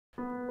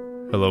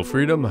Hello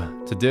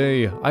Freedom,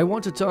 today I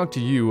want to talk to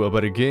you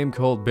about a game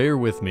called Bear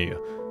With Me.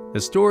 The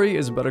story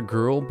is about a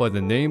girl by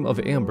the name of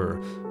Amber.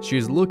 She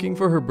is looking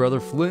for her brother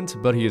Flint,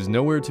 but he is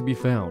nowhere to be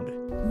found.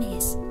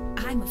 Miss,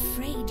 I'm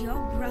afraid your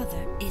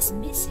brother is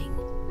missing.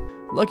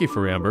 Lucky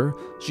for Amber,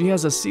 she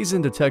has a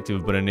seasoned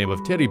detective by the name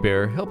of Teddy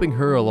Bear helping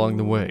her along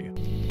the way.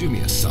 Do me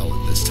a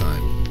solid this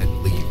time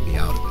and leave me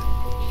out of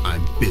it.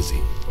 I'm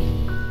busy.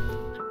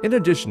 In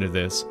addition to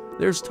this,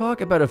 there's talk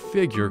about a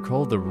figure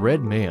called the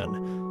Red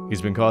Man.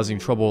 He's been causing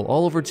trouble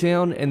all over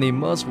town, and they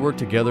must work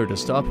together to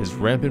stop his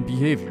rampant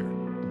behavior.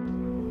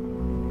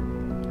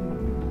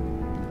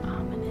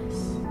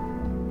 Ominous.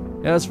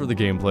 As for the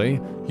gameplay,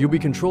 you'll be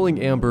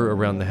controlling Amber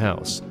around the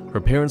house. Her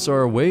parents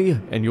are away,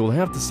 and you'll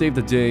have to save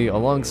the day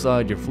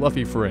alongside your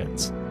fluffy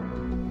friends.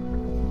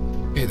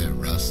 Hey there,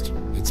 Rust.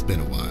 It's been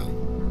a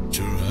while.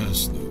 Sure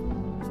has,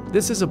 Lou.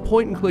 This is a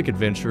point-and-click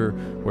adventure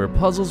where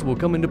puzzles will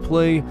come into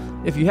play.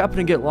 If you happen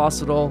to get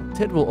lost at all,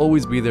 Ted will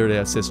always be there to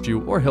assist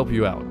you or help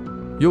you out.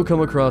 You'll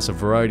come across a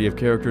variety of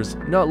characters,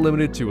 not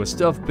limited to a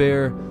stuffed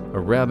bear, a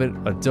rabbit,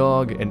 a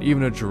dog, and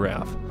even a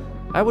giraffe.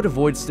 I would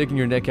avoid sticking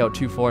your neck out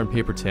too far in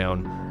Paper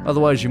Town,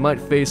 otherwise you might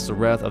face the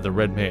wrath of the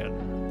Red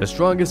Man. The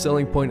strongest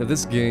selling point of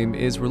this game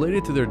is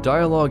related to their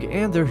dialogue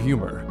and their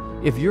humor.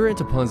 If you're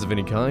into puns of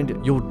any kind,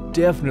 you'll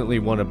definitely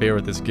want to bear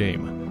with this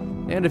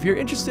game. And if you're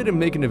interested in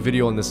making a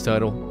video on this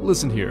title,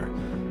 listen here.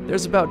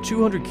 There's about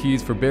 200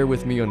 keys for Bear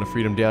With Me on the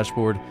Freedom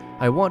dashboard.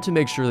 I want to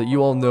make sure that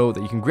you all know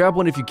that you can grab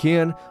one if you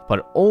can,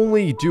 but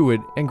only do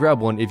it and grab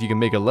one if you can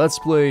make a let's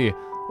play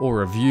or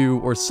review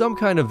or some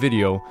kind of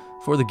video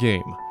for the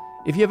game.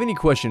 If you have any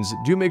questions,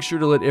 do make sure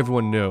to let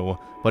everyone know,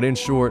 but in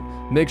short,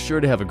 make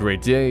sure to have a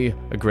great day,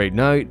 a great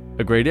night,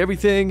 a great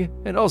everything,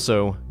 and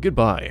also,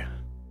 goodbye.